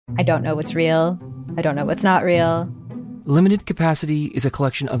I don't know what's real. I don't know what's not real. Limited Capacity is a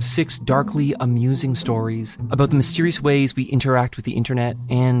collection of 6 darkly amusing stories about the mysterious ways we interact with the internet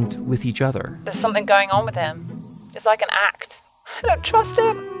and with each other. There's something going on with him. It's like an act. I don't trust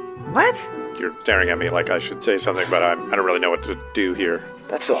him. What? You're staring at me like I should say something, but I don't really know what to do here.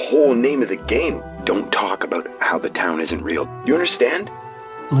 That's the whole name of the game. Don't talk about how the town isn't real. You understand?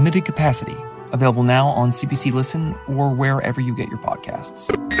 Limited Capacity. Available now on CBC Listen or wherever you get your podcasts.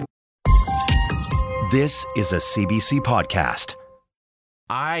 This is a CBC podcast.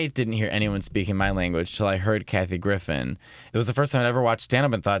 I didn't hear anyone speaking my language till I heard Kathy Griffin. It was the first time I'd ever watched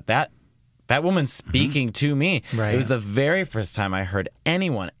stand-up and thought, that woman's speaking to me. Right. It was the very first time I heard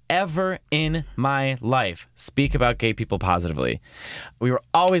anyone ever in my life speak about gay people positively. We were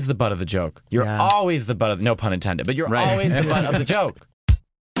always the butt of the joke. You're always the butt of, no pun intended, but you're always the butt of the joke.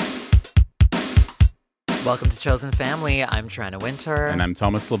 Welcome to Chosen Family. I'm Trina Winter. And I'm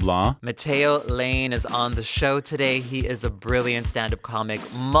Thomas LeBlanc. Matteo Lane is on the show today. He is a brilliant stand-up comic,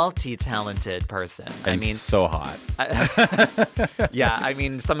 multi-talented person. And so hot.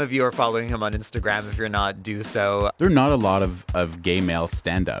 Some of you are following him on Instagram. If you're not, do so. There are not a lot of gay male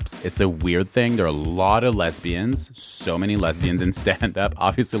stand-ups. It's a weird thing. There are a lot of lesbians, so many lesbians in stand-up.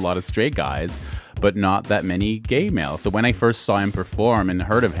 Obviously a lot of straight guys, but not that many gay males. So when I first saw him perform and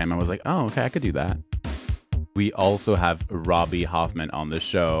heard of him, I was like, oh, okay, I could do that. We also have Robbie Hoffman on the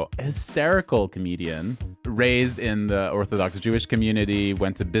show, a hysterical comedian, raised in the Orthodox Jewish community,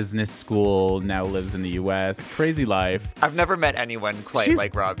 went to business school, now lives in the U.S. Crazy life. I've never met anyone quite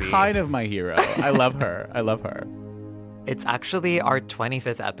like Robbie. She's kind of my hero. I love her. It's actually our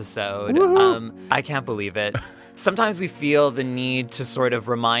 25th episode. Woohoo! I can't believe it. Sometimes we feel the need to sort of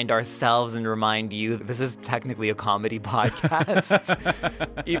remind ourselves and remind you that this is technically a comedy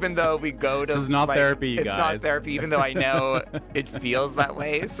podcast. Even though we go to... This is not therapy, you guys. It's not therapy, even though I know it feels that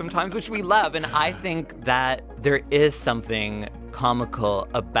way sometimes, which we love. And I think that there is something comical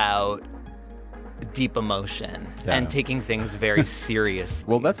about deep emotion and taking things very seriously.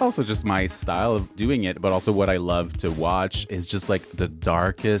 Well, that's also just my style of doing it, but also what I love to watch is just like the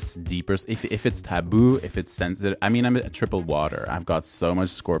darkest, deepest, if it's taboo, if it's sensitive. I mean, I'm a triple water. I've got so much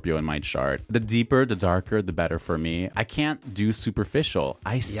Scorpio in my chart. The deeper, the darker, the better for me. I can't do superficial.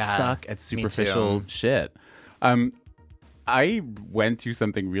 I suck at superficial shit. I went through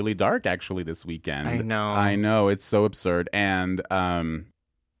something really dark actually this weekend. I know. It's so absurd. And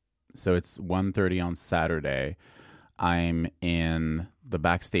so it's 1:30 on Saturday. I'm in the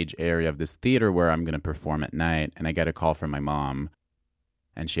backstage area of this theater where I'm going to perform at night. And I get a call from my mom.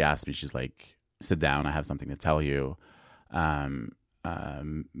 And she asked me, she's like, sit down. I have something to tell you.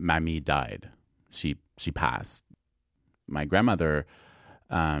 Mammy died. She passed. My grandmother,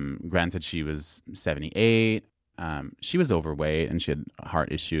 granted she was 78. She was overweight and she had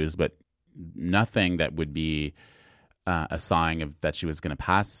heart issues, but nothing that would be a sign of that she was going to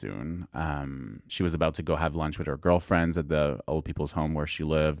pass soon. She was about to go have lunch with her girlfriends at the old people's home where she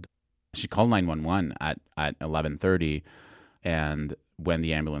lived. She called 911 at 11:30, and when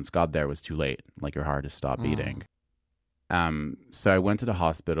the ambulance got there, it was too late. Like, her heart had stopped beating. So I went to the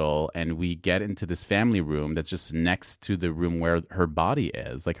hospital, and we get into this family room that's just next to the room where her body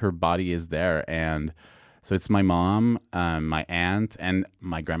is. Like, her body is there, and so it's my mom, my aunt, and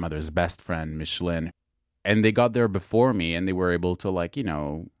my grandmother's best friend, Micheline. And they got there before me, and they were able to, like, you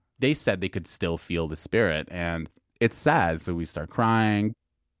know, they said they could still feel the spirit. And it's sad, so we start crying.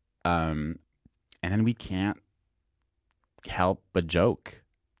 And then we can't help but joke.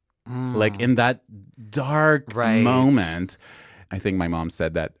 Like, in that dark moment, I think my mom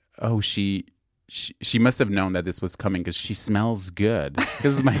said that, she must have known that this was coming because she smells good.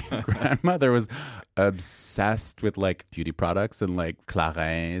 Because my grandmother was obsessed with, like, beauty products and, like,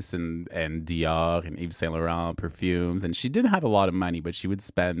 Clarins and Dior and Yves Saint Laurent perfumes. And she didn't have a lot of money, but she would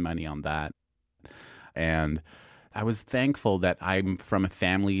spend money on that. And I was thankful that I'm from a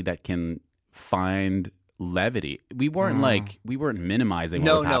family that can find levity. We weren't minimizing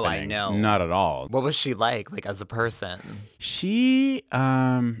what was happening. No, I know. Not at all. What was she like as a person? She,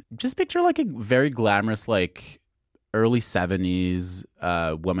 just picture like a very glamorous, like early 70s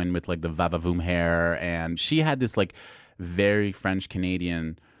woman with like the va-va-voom hair. And she had this like very French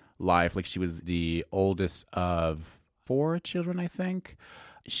Canadian life. Like, she was the oldest of 4 children, I think.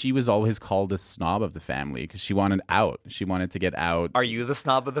 She was always called the snob of the family because she wanted out. She wanted to get out. Are you the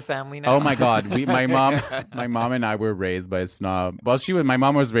snob of the family now? Oh my God, my mom and I were raised by a snob. Well, my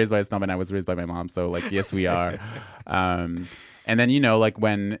mom was raised by a snob and I was raised by my mom. So, like, yes, we are. And then, like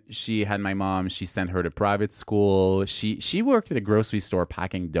when she had my mom, she sent her to private school. She worked at a grocery store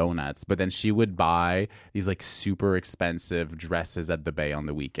packing donuts, but then she would buy these like super expensive dresses at the Bay on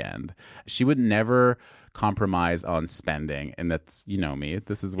the weekend. She would never compromise on spending. And that's, me.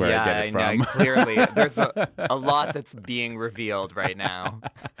 This is where I get it from. Know, clearly, there's a lot that's being revealed right now.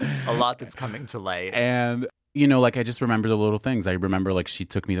 A lot that's coming to light. And, like I just remember the little things. I remember like she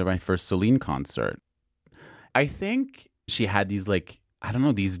took me to my first Celine concert. I think she had these like, I don't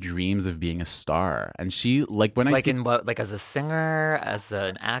know, these dreams of being a star. And she like when I like in what, like as a singer, as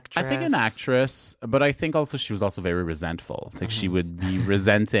an actress? I think an actress, but I think also she was also very resentful. Like she would be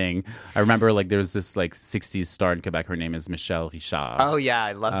resenting. I remember like there was this like 60s star in Quebec. Her name is Michelle Richard. Oh yeah,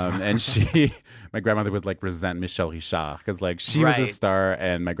 I love her. And my grandmother would like resent Michelle Richard because like she was a star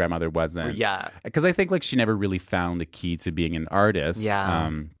and my grandmother wasn't. Yeah. Because I think like she never really found the key to being an artist. Yeah.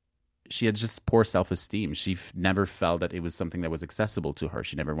 She had just poor self-esteem. She never felt that it was something that was accessible to her.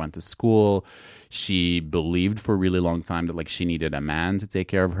 She never went to school. She believed for a really long time that like she needed a man to take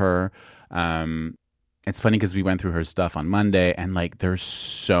care of her. It's funny because we went through her stuff on Monday and like there's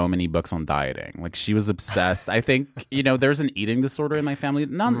so many books on dieting. Like she was obsessed. I think, there's an eating disorder in my family.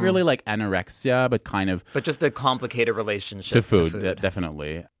 Not really like anorexia, but kind of. But just a complicated relationship to food.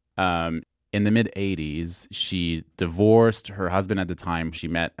 Definitely. In the mid-'80s, she divorced her husband at the time. She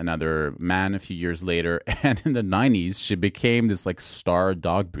met another man a few years later. And in the 90s, she became this like star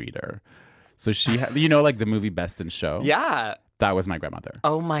dog breeder. So she had, like the movie Best in Show? Yeah. That was my grandmother.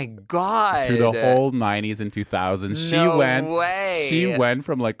 Oh my God. Through the whole 90s and 2000s. She went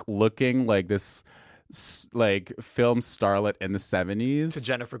from like looking like this like film starlet in the 70s. To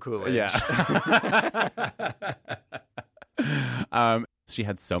Jennifer Coolidge. Yeah. She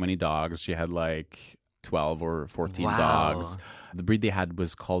had so many dogs. She had like 12 or 14 dogs. The breed they had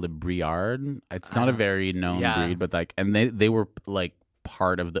was called a Briard. It's not a very known breed, but like, and they were like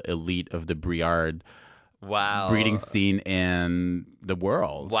part of the elite of the Briard breeding scene in the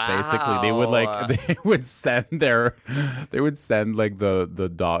world. Wow. Basically, they would send like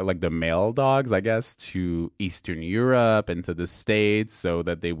the dog, like the male dogs, I guess, to Eastern Europe and to the States so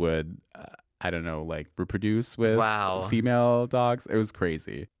that they would I don't know, like reproduce with female dogs. It was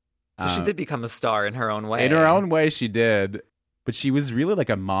crazy. So she did become a star in her own way. In her own way, she did. But she was really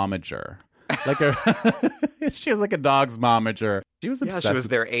like a momager. She was like a dog's momager. She was obsessed. She was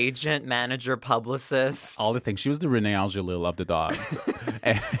their agent, manager, publicist. All the things. She was the Renee Angelil of the dogs.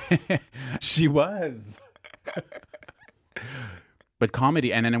 She was. But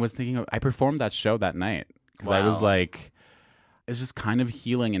comedy. And then I was thinking, I performed that show that night. Because I was like... It's just kind of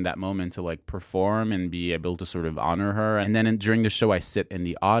healing in that moment to like perform and be able to sort of honor her. And then during the show, I sit in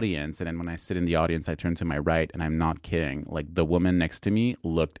the audience. And then when I sit in the audience, I turn to my right and I'm not kidding. Like the woman next to me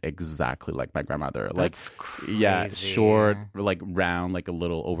looked exactly like my grandmother. Like, that's crazy. Yeah, short, like round, like a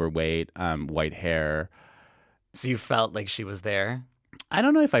little overweight, white hair. So you felt like she was there? I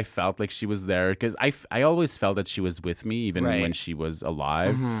don't know if I felt like she was there because I always felt that she was with me even when she was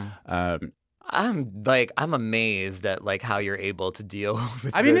alive. Mm-hmm. I'm amazed at like how you're able to deal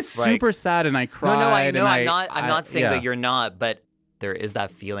with I mean, this. it's super sad and I cried. No, I know. I'm not saying that you're not, but there is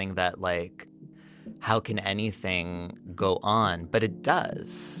that feeling that like, how can anything go on? But it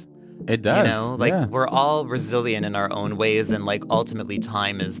does. It does. We're all resilient in our own ways, and like ultimately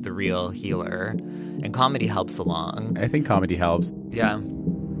time is the real healer. And comedy helps along. I think comedy helps. Yeah.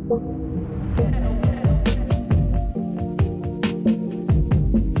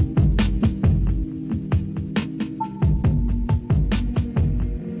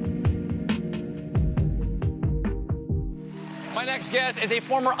 My next guest is a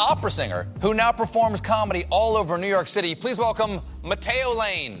former opera singer who now performs comedy all over New York City. Please welcome Matteo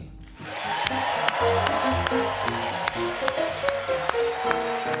Lane.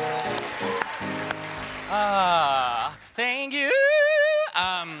 Thank you.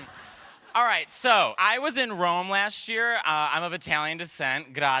 All right, so I was in Rome last year. I'm of Italian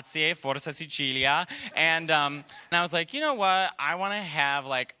descent. Grazie, forza Sicilia. And I was like, you know what? I want to have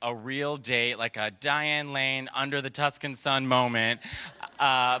like a real date, like a Diane Lane under the Tuscan sun moment.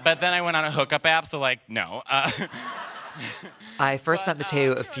 But then I went on a hookup app, so like, no. I first met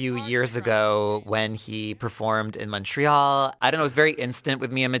Matteo a few years ago when he performed in Montreal. I don't know, it was very instant with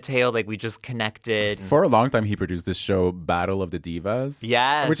me and Matteo. Like, we just connected. For a long time, he produced this show, Battle of the Divas.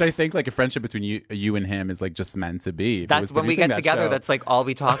 Yes. Which I think, like, a friendship between you and him is, like, just meant to be. That's when we get together, that's, like, all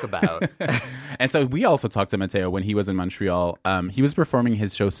we talk about. And so we also talked to Matteo when he was in Montreal. He was performing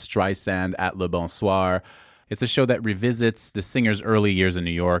his show Streisand at Le Bonsoir. It's a show that revisits the singer's early years in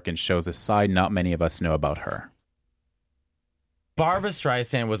New York and shows a side not many of us know about her. Barbra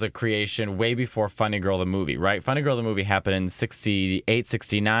Streisand was a creation way before Funny Girl the movie, right? Funny Girl the movie happened in 68,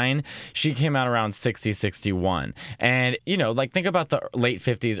 69. She came out around 60, 61. And, you know, like think about the late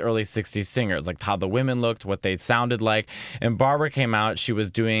 50s, early 60s singers, like how the women looked, what they sounded like. And Barbara came out, she was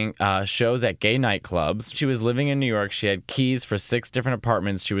doing shows at gay nightclubs. She was living in New York. She had keys for 6 different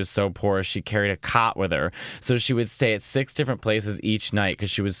apartments. She was so poor, she carried a cot with her. So she would stay at 6 different places each night because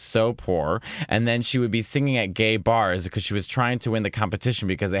she was so poor. And then she would be singing at gay bars because she was trying to win the competition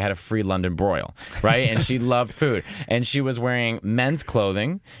because they had a free London broil, right? And she loved food. And she was wearing men's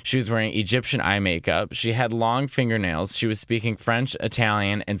clothing. She was wearing Egyptian eye makeup. She had long fingernails. She was speaking French,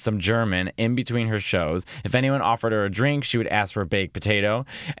 Italian, and some German in between her shows. If anyone offered her a drink, she would ask for a baked potato.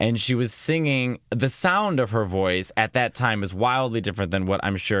 And she was singing. The sound of her voice at that time is wildly different than what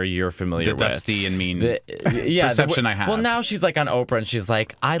I'm sure you're familiar with. The dusty and mean perception I have. Well, now she's like on Oprah and she's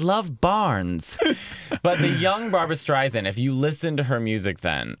like, I love Barnes. But the young Barbra Streisand, if you listen to her music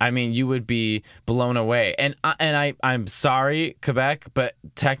then, I mean, you would be blown away. And I'm sorry, Quebec, but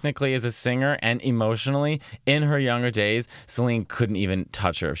technically as a singer and emotionally, in her younger days, Celine couldn't even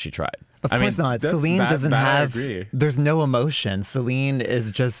touch her if she tried. Of course not. Celine doesn't have, there's no emotion. Celine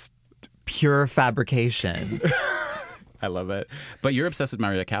is just pure fabrication. I love it. But you're obsessed with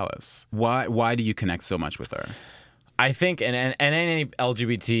Maria Callas. Why do you connect so much with her? I think and any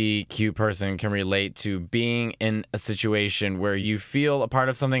LGBTQ person can relate to being in a situation where you feel a part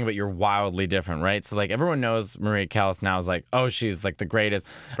of something, but you're wildly different, right? So, like, everyone knows Maria Callas now is like, oh, she's like the greatest.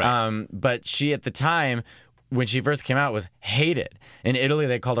 Right. But she, at the time, when she first came out, was hated. In Italy,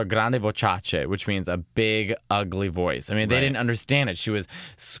 they called her grande voce, which means a big, ugly voice. I mean, they didn't understand it. She was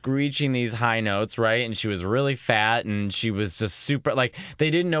screeching these high notes, right? And she was really fat, and she was just super, like, they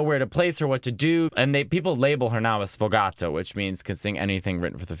didn't know where to place her, what to do. And people label her now as sfogato, which means can sing anything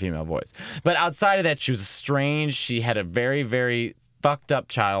written for the female voice. But outside of that, she was strange. She had a very, very fucked up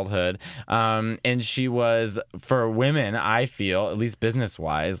childhood, and she was, for women, I feel, at least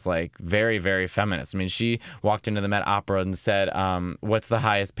business-wise, like very, very feminist. I mean, she walked into the Met Opera and said, what's the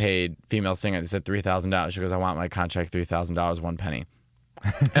highest paid female singer? They said $3,000. She goes, I want my contract $3,000, 1 penny.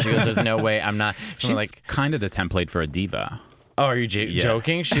 She goes, there's no way, I'm not. She's like kind of the template for a diva. Oh, are you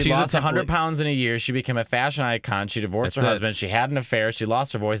joking? She lost 100 pounds in a year. She became a fashion icon. She divorced her husband. She had an affair. She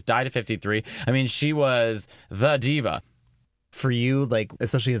lost her voice, died at 53. I mean, she was the diva. For you, like,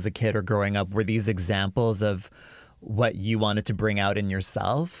 especially as a kid or growing up, were these examples of what you wanted to bring out in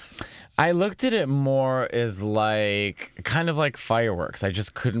yourself? I looked at it more as like kind of like fireworks. I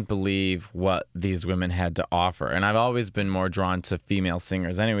just couldn't believe what these women had to offer. And I've always been more drawn to female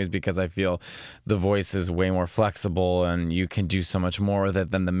singers anyways because I feel the voice is way more flexible and you can do so much more with it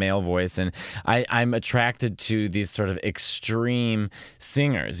than the male voice. And I'm attracted to these sort of extreme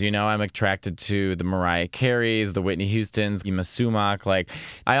singers. You know, I'm attracted to the Mariah Careys, the Whitney Houstons, Yma Sumac. Like,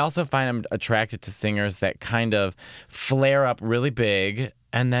 I also find I'm attracted to singers that kind of flare up really big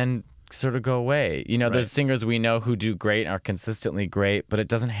and then sort of go away. You know, there's singers we know who do great, are consistently great, but it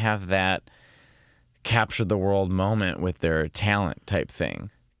doesn't have that capture the world moment with their talent type thing.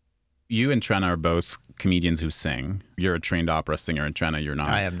 You and Trenna are both comedians who sing. You're a trained opera singer, and Trenna, you're not.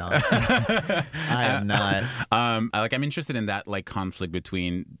 I am not. I am not. I'm interested in that like conflict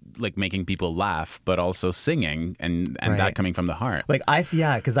between like making people laugh, but also singing and that coming from the heart. Like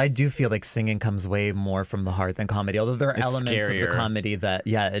because I do feel like singing comes way more from the heart than comedy. Although there are elements scarier. Of the comedy that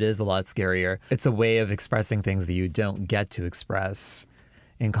it is a lot scarier. It's a way of expressing things that you don't get to express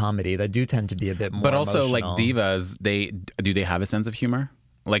in comedy that do tend to be a bit more. But also emotional. like divas, they have a sense of humor?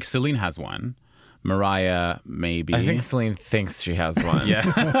 Like Celine has one. Mariah, maybe. I think Celine thinks she has one.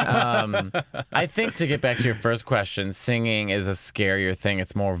 I think to get back to your first question, singing is a scarier thing.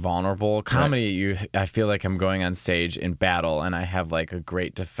 It's more vulnerable. Comedy, I feel like I'm going on stage in battle and I have like a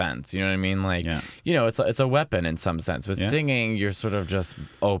great defense. You know what I mean? Like, you know, it's a weapon in some sense. But singing, you're sort of just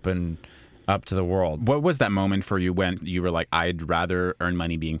open up to the world. What was that moment for you when you were like, I'd rather earn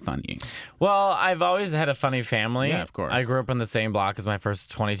money being funny? Well, I've always had a funny family. Yeah, of course. I grew up on the same block as my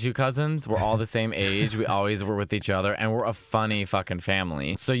first 22 cousins. We're all the same age. We always were with each other, and we're a funny fucking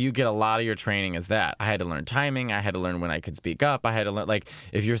family. So you get a lot of your training as that. I had to learn timing. I had to learn when I could speak up. I had to learn, like,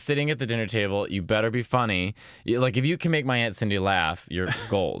 if you're sitting at the dinner table, you better be funny. Like, if you can make my Aunt Cindy laugh, you're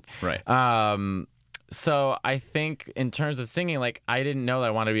gold. Right. So I think in terms of singing, like I didn't know that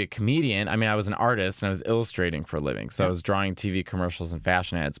I wanted to be a comedian. I mean, I was an artist and I was illustrating for a living. So I was drawing TV commercials and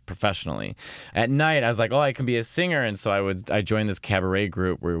fashion ads professionally. At night, I was like, oh, I can be a singer. And so I joined this cabaret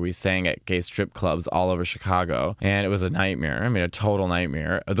group where we sang at gay strip clubs all over Chicago. And it was a nightmare. I mean, a total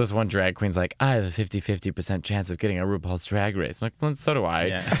nightmare. This one drag queen's like, I have a 50% chance of getting a RuPaul's Drag Race. I'm like, well, so do I.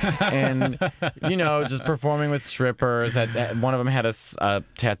 Yeah. And, just performing with strippers. One of them had a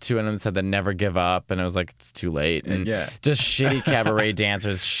tattoo on him that said that never give up. And I was like, it's too late. And just shitty cabaret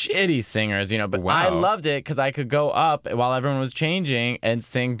dancers, shitty singers, But I loved it because I could go up while everyone was changing and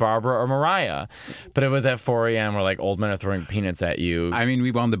sing Barbara or Mariah. But it was at 4 a.m. where like old men are throwing peanuts at you. I mean,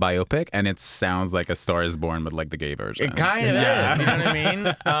 we won the biopic, and it sounds like A Star Is Born, but like the gay version. It kind of is. You know what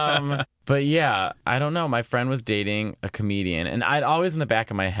I mean? But yeah, I don't know. My friend was dating a comedian, and I'd always in the back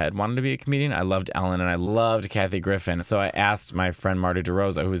of my head wanted to be a comedian. I loved Ellen, and I loved Kathy Griffin. So I asked my friend Marty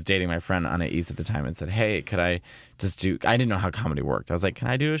DeRosa, who was dating my friend on E10 at the time, and said, hey, could I just do... I didn't know how comedy worked. I was like, can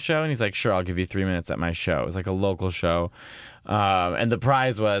I do a show? And he's like, sure, I'll give you 3 minutes at my show. It was like a local show. And the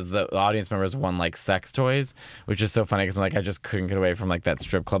prize was the audience members won like sex toys, which is so funny because I'm like, I just couldn't get away from like that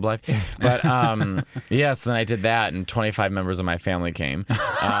strip club life. But so then I did that, and 25 members of my family came,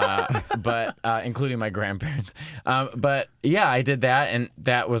 but including my grandparents. But yeah, I did that, and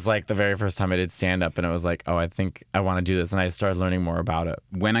that was like the very first time I did stand up, and I was like, oh, I think I want to do this, and I started learning more about it.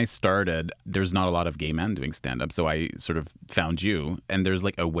 When I started, there's not a lot of gay men doing stand up, so I sort of found you, and there's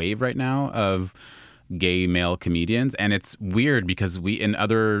like a wave right now of gay male comedians, and it's weird because we in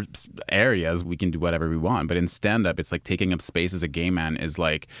other areas we can do whatever we want, but in stand-up it's like taking up space as a gay man is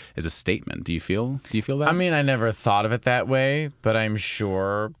a statement. Do you feel that? I mean, I never thought of it that way, but I'm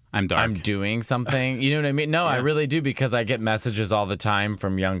sure I'm doing something. You know what I mean? No, I really do, because I get messages all the time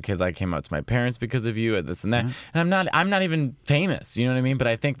from young kids. I came out to my parents because of you and this and that. And I'm not even famous. You know what I mean? But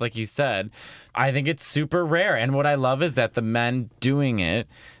I think, like you said, I think it's super rare. And what I love is that the men doing it,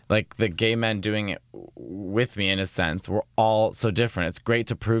 like the gay men doing it with me in a sense, we're all so different. It's great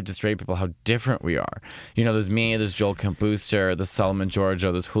to prove to straight people how different we are. There's me, there's Joel Kemp Booster, there's Solomon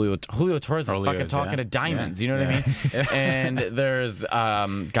Giorgio, there's Julio Torres is fucking talking to diamonds. You know what I mean? And there's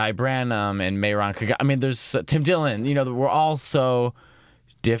Guy Branum and Mayron Kaga. I mean, there's Tim Dillon. We're all so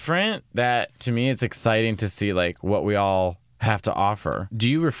different that to me it's exciting to see like what we all have to offer. Do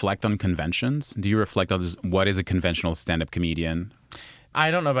you reflect on conventions? Do you reflect on what is a conventional stand-up comedian? I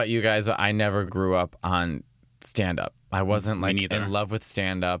don't know about you guys, but I never grew up on stand-up. I wasn't like in love with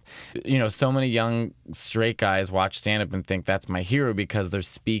stand-up. So many young straight guys watch stand-up and think that's my hero because they're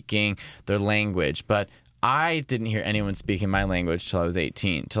speaking their language. But I didn't hear anyone speaking my language till I was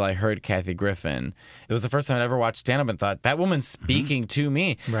 18, till I heard Kathy Griffin. It was the first time I'd ever watched stand-up and thought, that woman's speaking to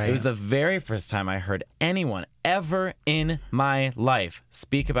me. Right. It was the very first time I heard anyone ever in my life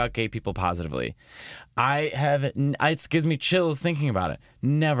speak about gay people positively. It gives me chills thinking about it.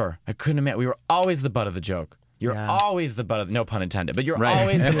 Never. I couldn't imagine. We were always the butt of the joke. You're always the butt of, no pun intended, but you're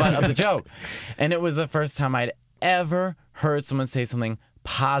always the butt of the joke. And it was the first time I'd ever heard someone say something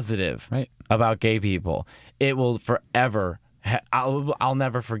positive about gay people. It will forever I'll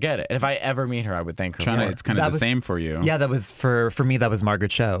never forget it. And if I ever meet her, I would thank her more. It's kind of the same for you. Yeah, that was for me. That was Margaret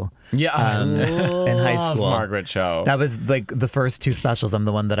Cho. Yeah, in high school, Margaret Cho. That was like the first two specials. I'm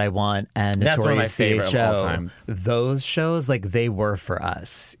the One That I Want and that's one of my favorite of all time. Those shows, like they were for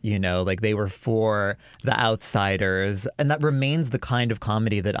us. Like they were for the outsiders, and that remains the kind of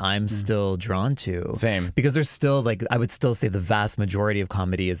comedy that I'm still drawn to. Same, because there's still I would still say the vast majority of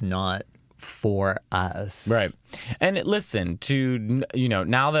comedy is not for us. Right. And listen,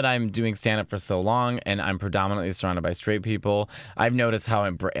 now that I'm doing stand-up for so long and I'm predominantly surrounded by straight people, I've noticed how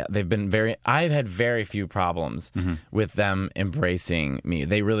I've had very few problems with them embracing me.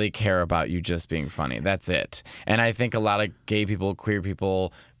 They really care about you just being funny. That's it. And I think a lot of gay people, queer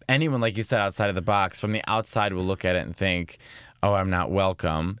people, anyone, like you said, outside of the box, from the outside will look at it and think, oh, I'm not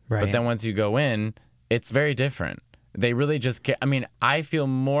welcome. Right. But then once you go in, it's very different. They really just get... I mean, I feel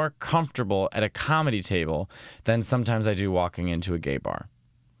more comfortable at a comedy table than sometimes I do walking into a gay bar.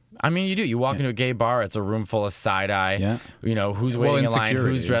 I mean, you do. You walk into a gay bar, it's a room full of side-eye. Yeah. Who's waiting in line,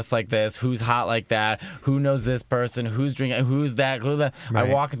 who's dressed like this, who's hot like that, who knows this person, who's drinking, who's that, who's that. Right.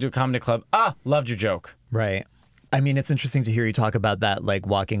 I walk into a comedy club, loved your joke. Right. I mean, it's interesting to hear you talk about that, like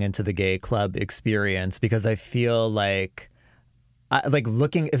walking into the gay club experience, because I feel like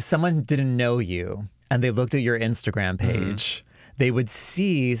if someone didn't know you and they looked at your Instagram page, they would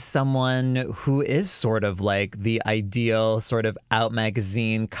see someone who is sort of like the ideal sort of Out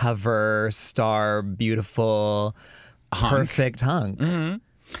magazine cover star, beautiful, perfect hunk. I'm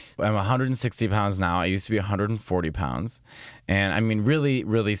 160 pounds now. I used to be 140 pounds. And I mean, really,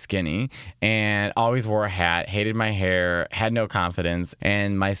 really skinny, and always wore a hat, hated my hair, had no confidence.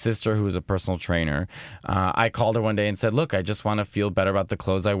 And my sister, who was a personal trainer, I called her one day and said, look, I just want to feel better about the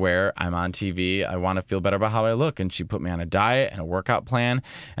clothes I wear. I'm on TV. I want to feel better about how I look. And she put me on a diet and a workout plan,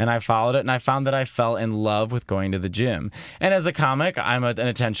 and I followed it, and I found that I fell in love with going to the gym. And as a comic, I'm an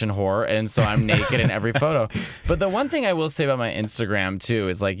attention whore, and so I'm naked in every photo. But the one thing I will say about my Instagram, too,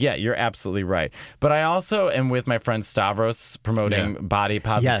 is like, yeah, you're absolutely right. But I also am with my friend Stavros promoting body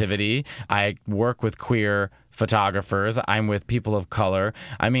positivity. Yes. I work with queer photographers. I'm with people of color.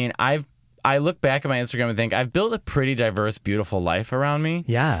 I mean, I look back at my Instagram and think I've built a pretty diverse, beautiful life around me.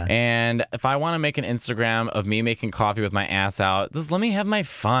 Yeah. And if I want to make an Instagram of me making coffee with my ass out, just let me have my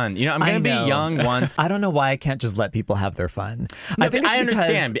fun. You know, I'm going to be young once. I don't know why I can't just let people have their fun. No, I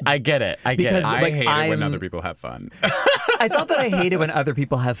understand. I get it. I get it. I hate it when other people have fun. It's not that I hate it when other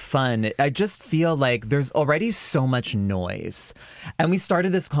people have fun. I just feel like there's already so much noise. And we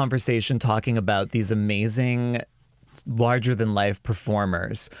started this conversation talking about these amazing larger-than-life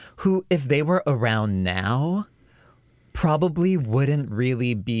performers who, if they were around now, probably wouldn't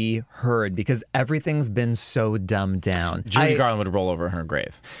really be heard because everything's been so dumbed down. Judy Garland would roll over in her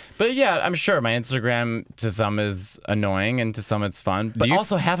grave. But yeah, I'm sure my Instagram to some is annoying and to some it's fun. But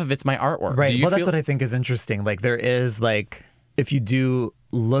also half of it's my artwork. Right. Well, that's what I think is interesting. Like, there is, like, if you do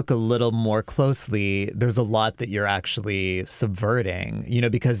look a little more closely, there's a lot that you're actually subverting, you know,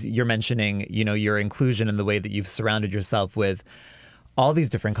 because you're mentioning, you know, your inclusion in the way that you've surrounded yourself with all these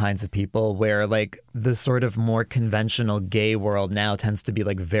different kinds of people, where like the sort of more conventional gay world now tends to be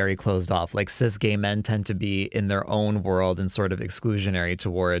like very closed off. Like cis gay men tend to be in their own world and sort of exclusionary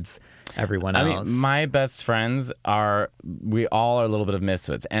towards everyone else. I mean, my best friends we all are a little bit of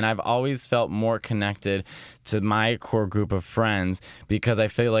misfits, and I've always felt more connected to my core group of friends because I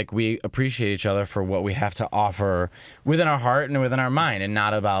feel like we appreciate each other for what we have to offer within our heart and within our mind, and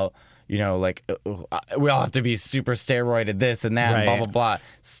not about, you know, like, we all have to be super steroided this and that, and blah, blah, blah.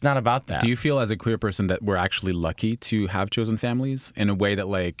 It's not about that. Do you feel as a queer person that we're actually lucky to have chosen families in a way that,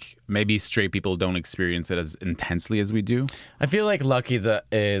 like, maybe straight people don't experience it as intensely as we do? I feel like lucky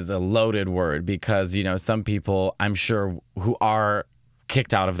is a loaded word because, you know, some people, I'm sure, who are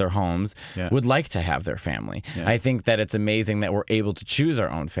kicked out of their homes would like to have their family. Yeah. I think that it's amazing that we're able to choose our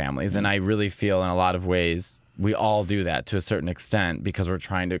own families, and I really feel in a lot of ways we all do that to a certain extent because we're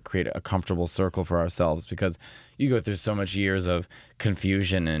trying to create a comfortable circle for ourselves, because you go through so much years of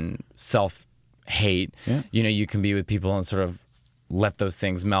confusion and self-hate. Yeah. You know, you can be with people and sort of let those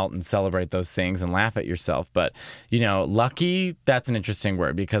things melt and celebrate those things and laugh at yourself. But, you know, lucky, that's an interesting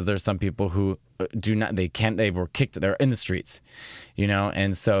word because there's some people who they were kicked, they're in the streets, you know,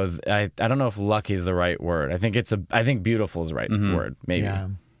 and so I don't know if lucky is the right word. I think beautiful is the right word, maybe. Yeah.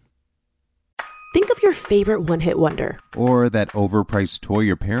 Think of your favorite one-hit wonder. Or that overpriced toy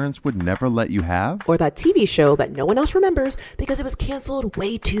your parents would never let you have. Or that TV show that no one else remembers because it was canceled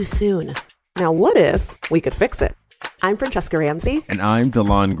way too soon. Now, what if we could fix it? I'm Francesca Ramsey. And I'm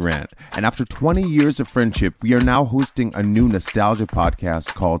DeLon Grant. And after 20 years of friendship, we are now hosting a new nostalgia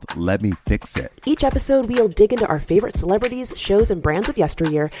podcast called Let Me Fix It. Each episode, we'll dig into our favorite celebrities, shows, and brands of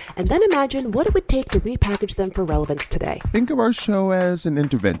yesteryear, and then imagine what it would take to repackage them for relevance today. Think of our show as an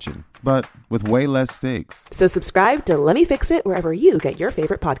intervention, but with way less stakes. So subscribe to Let Me Fix It wherever you get your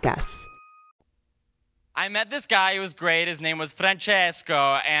favorite podcasts. I met this guy. He was great. His name was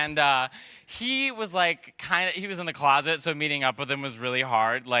Francesco, and he was like he was in the closet, so meeting up with him was really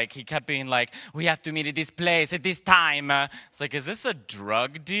hard. Like, he kept being like, we have to meet at this place at this time. It's like, is this a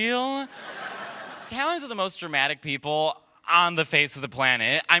drug deal? Italians are the most dramatic people on the face of the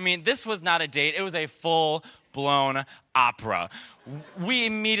planet. I mean, this was not a date. It was a full-blown opera. We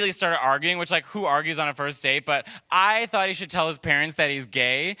immediately started arguing, which, like, who argues on a first date? But I thought he should tell his parents that he's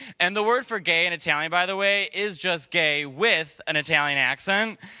gay. And the word for gay in Italian, by the way, is just gay with an Italian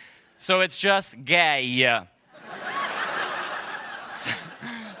accent. So it's just gay.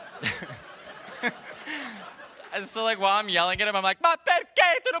 So, like, while I'm yelling at him, I'm like, ma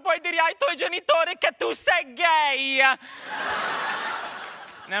perché tu non puoi dire ai tuoi genitori che tu sei gay?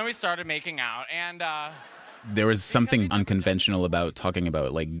 And then we started making out, and there was something unconventional about talking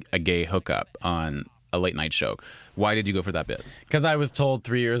about, like, a gay hookup on a late night show. Why did you go for that bit? Because I was told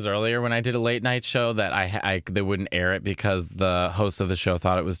 3 years earlier when I did a late night show that they wouldn't air it because the host of the show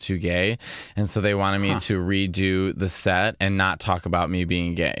thought it was too gay. And so they wanted me to redo the set and not talk about me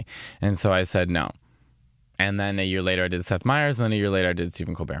being gay. And so I said no. And then a year later I did Seth Meyers, and then a year later I did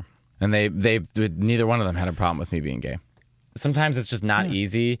Stephen Colbert. And they neither one of them had a problem with me being gay. Sometimes it's just not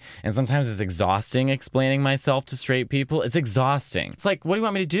easy, and sometimes it's exhausting explaining myself to straight people. It's exhausting. It's like, what do you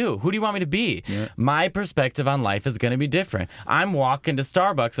want me to do? Who do you want me to be? Yeah. My perspective on life is going to be different. I'm walking to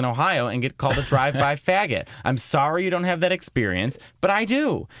Starbucks in Ohio and get called a drive-by faggot. I'm sorry you don't have that experience, but I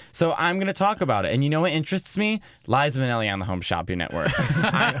do. So I'm going to talk about it. And you know what interests me? Liza Minnelli on the Home Shopping Network.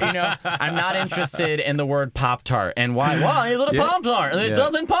 I'm not interested in the word Pop-Tart and why is it a Pop-Tart? It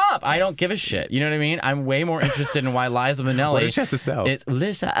doesn't pop. I don't give a shit. You know what I mean? I'm way more interested in why Liza Minnelli. What does she have to sell? It's,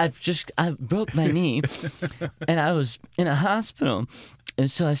 Lisa, I broke my knee and I was in a hospital. And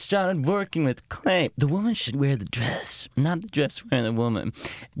so I started working with clay. The woman should wear the dress, not the dress wearing the woman.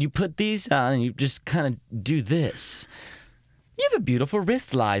 You put these on and you just kind of do this. You have a beautiful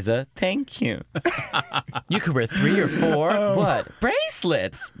wrist, Liza. Thank you. You could wear 3 or 4. What?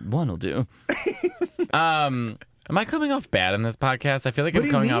 Bracelets. One will do. Am I coming off bad in this podcast? I feel like I'm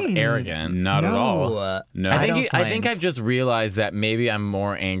coming off arrogant. Not at all. No, I think I've just realized that maybe I'm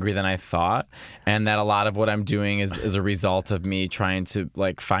more angry than I thought, and that a lot of what I'm doing is a result of me trying to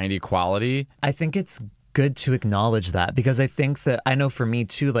find equality. I think it's good to acknowledge that, because I think that I know for me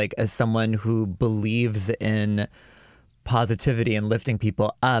too, as someone who believes in positivity and lifting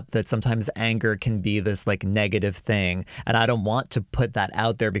people up, that sometimes anger can be this negative thing, and I don't want to put that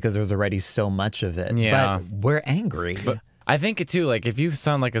out there because there's already so much of it. But we're angry. But I think too, if you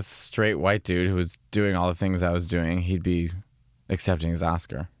sound like a straight white dude who was doing all the things I was doing, he'd be accepting his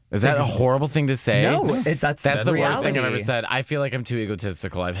Oscar. Is that a horrible thing to say? No, that's the reality. Worst thing I've ever said. I feel like I'm too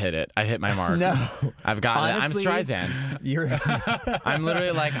egotistical. I've hit it. I hit my mark. No. I've gotten it. I'm Streisand. I'm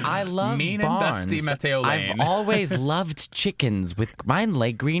literally I love mean barns. and dusty Matteo Lane. I've always loved chickens with mine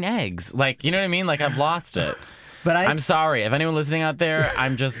lay green eggs. You know what I mean? I've lost it. But I'm sorry. If anyone listening out there,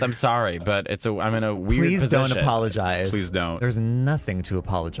 I'm sorry, but I'm in a weird position. Please don't apologize. Please don't. There's nothing to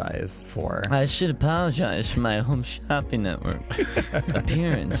apologize for. I should apologize for my Home Shopping Network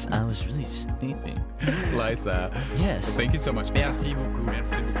appearance. I was really sleepy. Liza. Yes. Well, thank you so much. Merci beaucoup.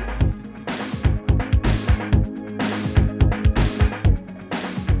 Merci beaucoup.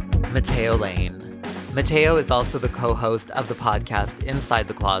 Matteo Lane. Matteo is also the co-host of the podcast Inside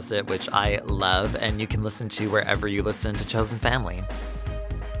the Closet, which I love, and you can listen to wherever you listen to Chosen Family.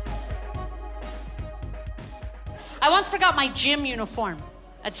 I once forgot my gym uniform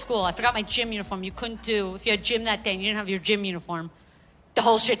at school. I forgot my gym uniform. You couldn't do, if you had gym that day and you didn't have your gym uniform, the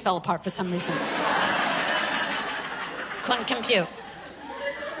whole shit fell apart for some reason. Couldn't compute.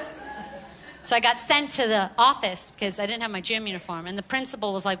 So I got sent to the office because I didn't have my gym uniform, and the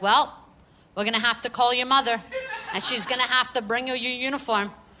principal was like, well, we're going to have to call your mother, and she's going to have to bring you your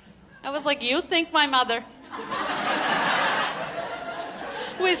uniform. I was like, you think my mother?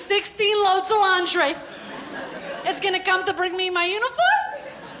 With 16 loads of lingerie is going to come to bring me my uniform?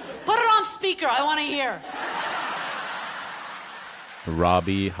 Put it on speaker. I want to hear.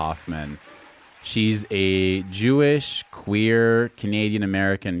 Robbie Hoffman. She's a Jewish, queer,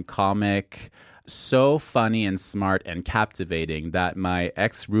 Canadian-American comic. So funny and smart and captivating that my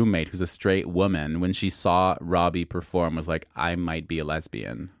ex-roommate, who's a straight woman, when she saw Robbie perform, was like, I might be a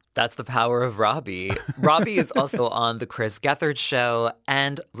lesbian. That's the power of Robbie. Robbie is also on The Chris Gethard Show,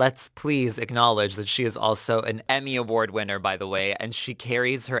 and let's please acknowledge that she is also an Emmy Award winner, by the way, and she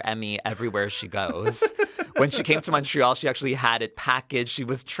carries her Emmy everywhere she goes. When she came to Montreal, she actually had it packaged. She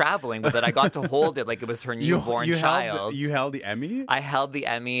was traveling with it. I got to hold it like it was her newborn child. You held the Emmy? I held the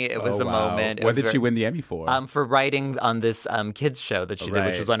Emmy. It was a moment. What did she win the Emmy for? For writing on this kids show that she did,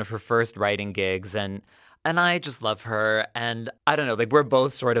 which was one of her first writing gigs. And I just love her. And I don't know, we're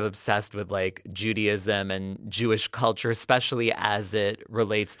both sort of obsessed with Judaism and Jewish culture, especially as it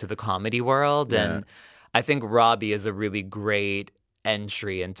relates to the comedy world. Yeah. And I think Robbie is a really great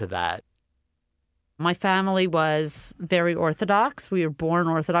entry into that. My family was very Orthodox. We were born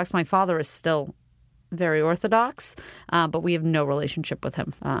Orthodox. My father is still very Orthodox, but we have no relationship with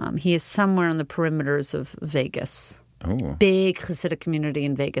him. He is somewhere on the perimeters of Vegas. Ooh. Big Hasidic community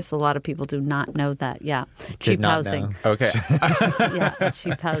in Vegas. A lot of people do not know that. Yeah. Cheap housing. Okay. Yeah,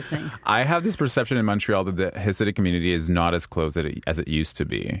 cheap housing. I have this perception in Montreal that the Hasidic community is not as close as it used to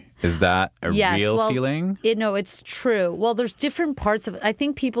be. Is that a real feeling? No, it's true. Well, there's different parts of it. I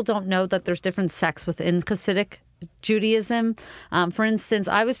think people don't know that there's different sects within Hasidic Judaism. For instance,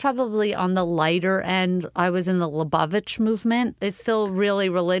 I was probably on the lighter end. I was in the Lubavitch movement. It's still really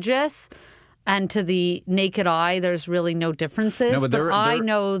religious. And to the naked eye, there's really no differences. No, but I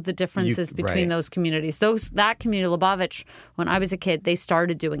know the differences between those communities. That community, Lubavitch, when I was a kid, they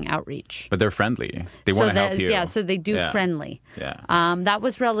started doing outreach. But they're friendly. They want to help you. Yeah, so they do friendly. Yeah. That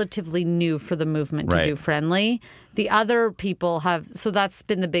was relatively new for the movement to do friendly. The other people have, so that's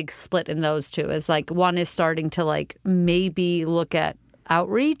been the big split in those two. Is like one is starting to like maybe look at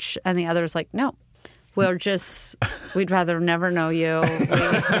outreach, and the other is like, no. We'd rather never know you.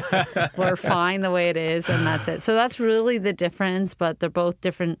 We're fine the way it is, and that's it. So that's really the difference, but they're both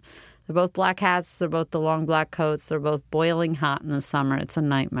different. They're both black hats. They're both the long black coats. They're both boiling hot in the summer. It's a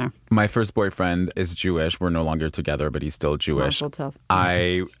nightmare. My first boyfriend is Jewish. We're no longer together, but he's still Jewish.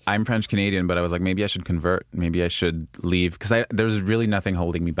 I'm French Canadian, but I was like, maybe I should convert. Maybe I should leave because there's really nothing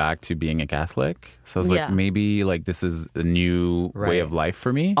holding me back to being a Catholic. So I was like, maybe like this is a new way of life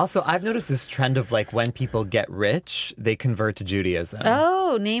for me. Also, I've noticed this trend of like when people get rich, they convert to Judaism.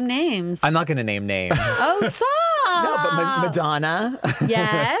 Oh, name names. I'm not going to name names. Oh, stop. No, but Madonna.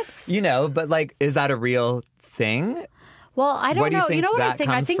 Yes. But like, is that a real thing? Well, I don't know. You know what I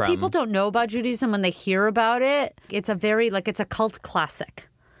think? I think from? People don't know about Judaism when they hear about it. It's a very, it's a cult classic.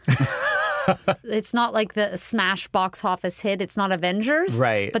 It's not like the smash box office hit. It's not Avengers.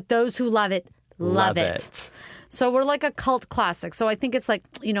 Right. But those who love it, love it. So we're like a cult classic. So I think it's like,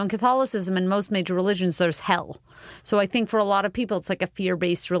 in Catholicism and most major religions, there's hell. So I think for a lot of people, it's like a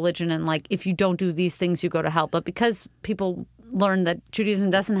fear-based religion. And like, if you don't do these things, you go to hell. But because people learn that Judaism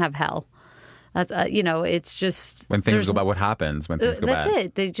doesn't have hell, that's, it's just... When things go bad, what happens when things go bad? That's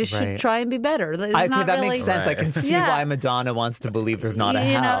it. They just should try and be better. That makes sense. I can see why Madonna wants to believe there's not a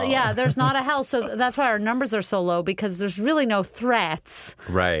hell. There's not a hell. So that's why our numbers are so low, because there's really no threats.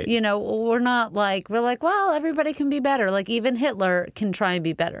 Right. We're not like, well, everybody can be better. Like even Hitler can try and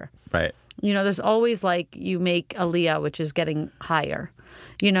be better. Right. There's always like you make Aliyah, which is getting higher.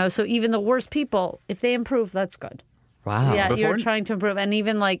 So even the worst people, if they improve, that's good. Wow. Yeah, you're trying to improve. And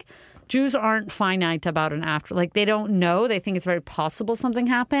even like Jews aren't finite about an after. Like they don't know. They think it's very possible something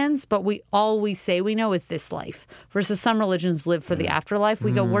happens. But all we say we know is this life. Versus some religions live for the afterlife.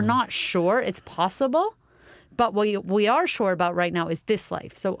 We go, we're not sure. It's possible. But what we are sure about right now is this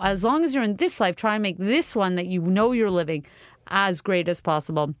life. So as long as you're in this life, try and make this one that you're living as great as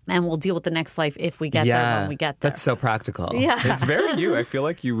possible. And we'll deal with the next life if we get there when we get there. That's so practical. Yeah. It's very you. I feel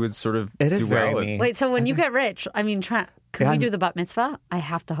like you would sort of do well. Me. Wait, so when you get rich, I mean, can we do the bat mitzvah? I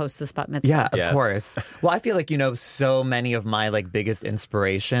have to host this bat mitzvah. Yeah, of course. Well, I feel like, so many of my like biggest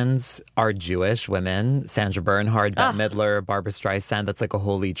inspirations are Jewish women. Sandra Bernhard, Bette Midler, Barbara Streisand. That's like a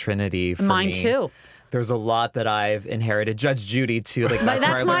holy trinity for me. Mine too. There's a lot that I've inherited. Judge Judy too. Like that's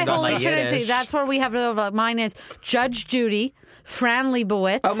where I learned all my trinity. Yiddish. That's where we have mine is Judge Judy, Fran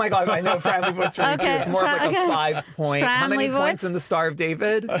Lebowitz. Oh my God, I know Fran Lebowitz from too. It's more of like a 5-point. How many points in the Star of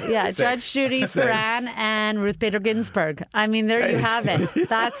David? Yeah, 6. Judge Judy, Fran, and Ruth Bader Ginsburg. I mean, there you have it.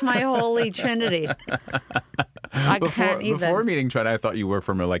 That's my holy trinity. Before meeting Trent, I thought you were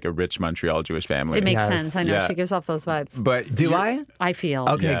from a rich Montreal Jewish family. It makes sense. I know she gives off those vibes. But do I? I feel.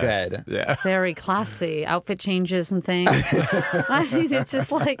 Okay, good. Yeah. Very classy. Outfit changes and things. I mean, it's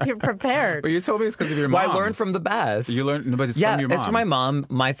just like you're prepared. Well, you told me it's because of your mom. Well, I learned from the best. You learned, but it's from your mom. It's from my mom.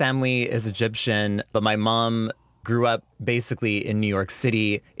 My family is Egyptian, but my mom grew up basically in New York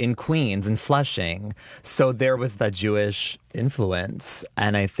City, in Queens, in Flushing. So there was that Jewish influence,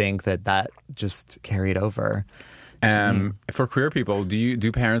 and I think that just carried over. For queer people,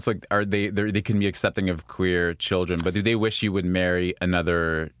 do parents they can be accepting of queer children, but do they wish you would marry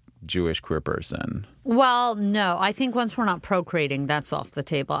another Jewish queer person? Well, no. I think once we're not procreating, that's off the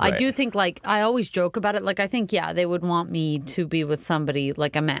table. Right. I do think, I always joke about it. I think, they would want me to be with somebody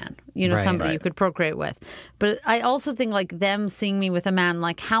like a man, somebody you could procreate with. But I also think, them seeing me with a man,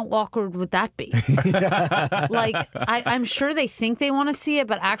 how awkward would that be? I'm sure they think they want to see it,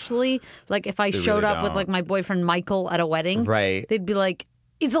 but actually, if I showed up with, my boyfriend Michael at a wedding, they'd be like,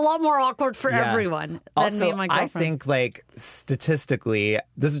 it's a lot more awkward for everyone than also, me and my girlfriend. I think, statistically,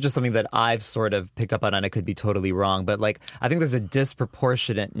 this is just something that I've sort of picked up on, and I could be totally wrong, but, I think there's a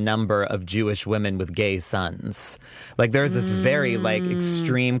disproportionate number of Jewish women with gay sons. There's this very,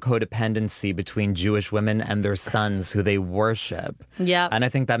 extreme codependency between Jewish women and their sons who they worship. Yeah. And I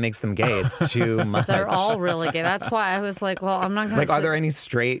think that makes them gay. It's too much. They're all really gay. That's why I was like, well, I'm not going to... are there any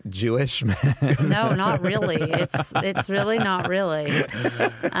straight Jewish men? No, not really. It's really not really.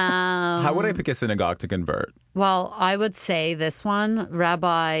 How would I pick a synagogue to convert? Well, I would say this one,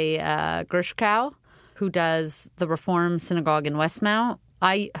 Rabbi Gershkow, who does the Reform Synagogue in Westmount.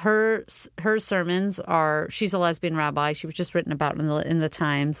 Her sermons are, she's a lesbian rabbi. She was just written about in the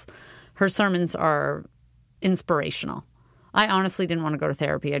Times. Her sermons are inspirational. I honestly didn't want to go to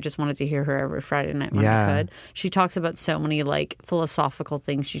therapy. I just wanted to hear her every Friday night when I could. She talks about so many like philosophical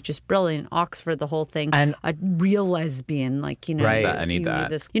things. She's just brilliant. Oxford, the whole thing. And a real lesbian, like, you know. Right. I need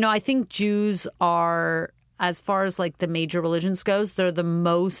that. You know, I think Jews are, as far as like the major religions goes, they're the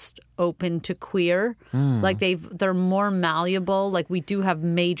most open to queer. Like they're more malleable. Like we do have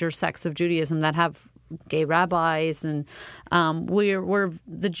major sects of Judaism that have gay rabbis, and we're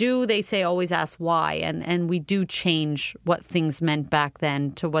the Jew, they say, always asks why, and we do change what things meant back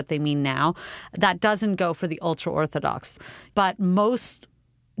then to what they mean now. That doesn't go for the ultra Orthodox, but most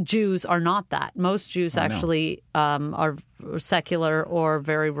Jews are not that. Most Jews actually are secular or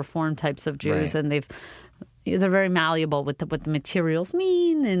very reformed types of Jews, and they're very malleable with what the materials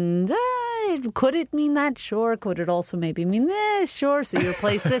mean, and could it mean that? Sure. Could it also maybe mean this? Sure. So you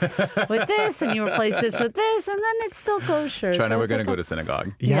replace this with this, and you replace this with this, and then it's still kosher. China, we're going to go to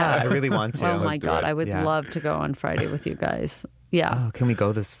synagogue. Yeah, I really want to. Oh my God, I would love to go on Friday with you guys. Yeah. Oh, can we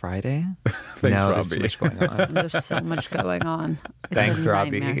go this Friday? Thanks, no, Robbie. there's so much going on. There's so much going on. It's Thanks,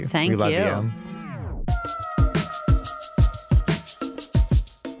 Robbie. Nightmare. Thank we love you.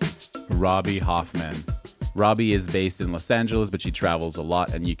 Robbie Hoffman. Robbie is based in Los Angeles, but she travels a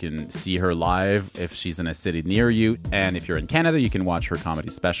lot, and you can see her live if she's in a city near you. And if you're in Canada, you can watch her comedy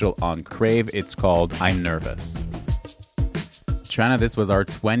special on Crave. It's called I'm Nervous. Trana, this was our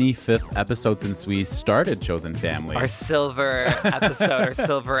 25th episode since we started Chosen Family. Our silver episode, our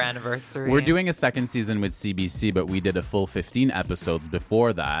silver anniversary. We're doing a second season with CBC, but we did a full 15 episodes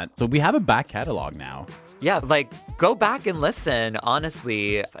before that. So we have a back catalog now. Yeah, like, go back and listen,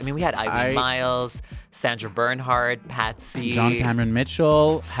 honestly. I mean, we had Ivy Miles, Sandra Bernhard, Patsy. John Cameron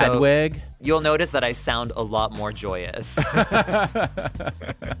Mitchell, Hedwig. You'll notice that I sound a lot more joyous.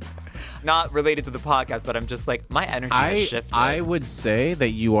 Not related to the podcast, but I'm just like, my energy has shifted. I would say that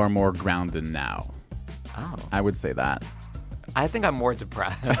you are more grounded now. Oh. I would say that. I think I'm more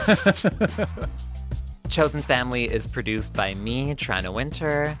depressed. Chosen Family is produced by me, Trana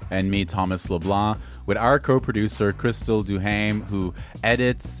Winter. And me, Thomas LeBlanc, with our co-producer, Crystal Duhame, who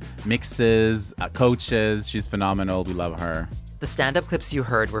edits, mixes, coaches. She's phenomenal. We love her. The stand-up clips you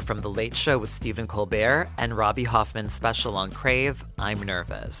heard were from The Late Show with Stephen Colbert and Robbie Hoffman's special on Crave, I'm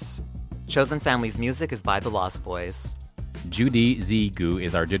Nervous. Chosen Family's music is by The Lost Boys. Judy Zigu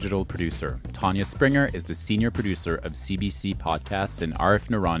is our digital producer. Tanya Springer is the senior producer of CBC Podcasts, and Arif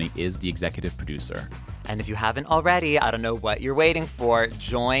Noorani is the executive producer. And if you haven't already, I don't know what you're waiting for,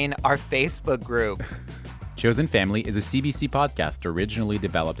 join our Facebook group. Chosen Family is a CBC podcast originally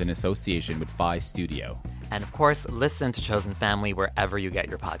developed in association with Phi Studio. And of course, listen to Chosen Family wherever you get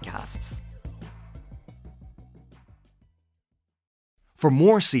your podcasts. For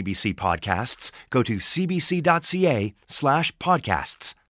more CBC podcasts, go to cbc.ca/podcasts.